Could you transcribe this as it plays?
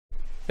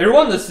Hey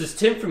everyone, this is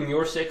Tim from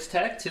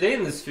YourSixTech. Today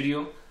in this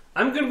video,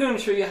 I'm going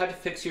to show you how to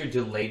fix your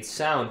delayed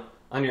sound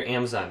on your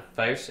Amazon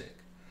Fire Stick.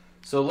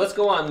 So let's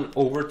go on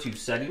over to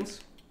Settings,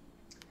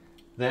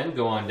 then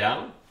go on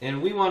down, and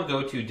we want to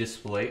go to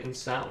Display and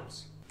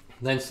Sounds.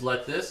 Then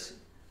select this,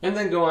 and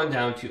then go on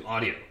down to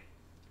Audio.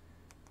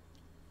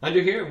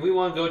 Under here, we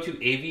want to go to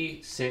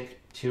AV Sync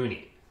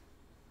Tuning.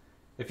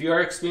 If you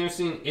are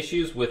experiencing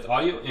issues with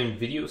audio and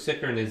video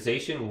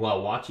synchronization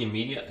while watching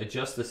media,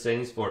 adjust the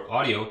settings for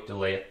audio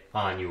delay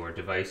on your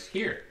device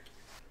here.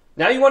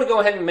 Now you want to go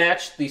ahead and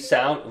match the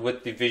sound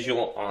with the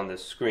visual on the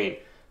screen.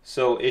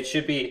 So it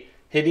should be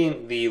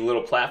hitting the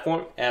little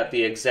platform at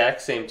the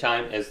exact same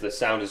time as the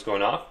sound is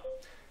going off.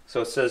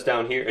 So it says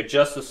down here,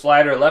 adjust the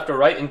slider left or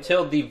right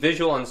until the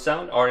visual and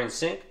sound are in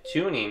sync,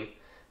 tuning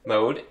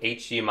mode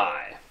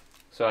HDMI.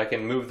 So I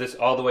can move this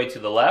all the way to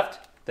the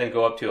left, then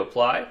go up to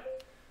apply.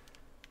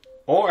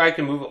 Or I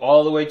can move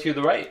all the way to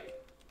the right.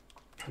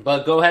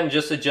 But go ahead and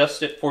just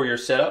adjust it for your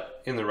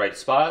setup in the right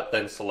spot.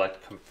 Then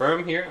select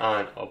confirm here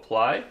on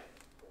apply.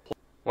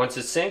 Once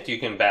it's synced, you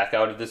can back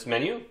out of this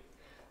menu.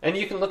 And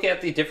you can look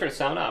at the different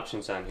sound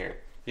options on here.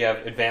 You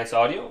have advanced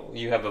audio.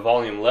 You have a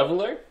volume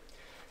leveler.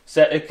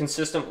 Set a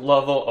consistent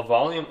level of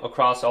volume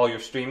across all your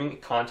streaming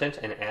content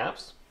and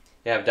apps.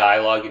 You have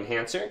dialogue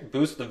enhancer.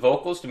 Boost the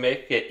vocals to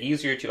make it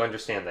easier to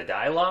understand the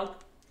dialogue.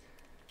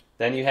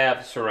 Then you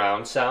have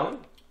surround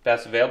sound.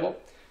 That's available.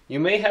 You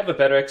may have a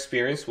better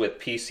experience with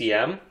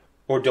PCM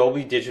or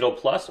Dolby Digital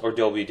Plus or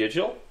Dolby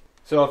Digital.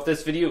 So if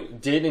this video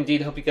did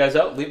indeed help you guys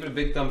out, leave it a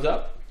big thumbs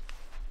up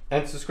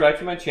and subscribe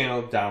to my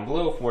channel down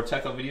below for more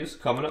tech videos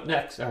coming up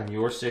next on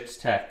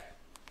YourSixTech.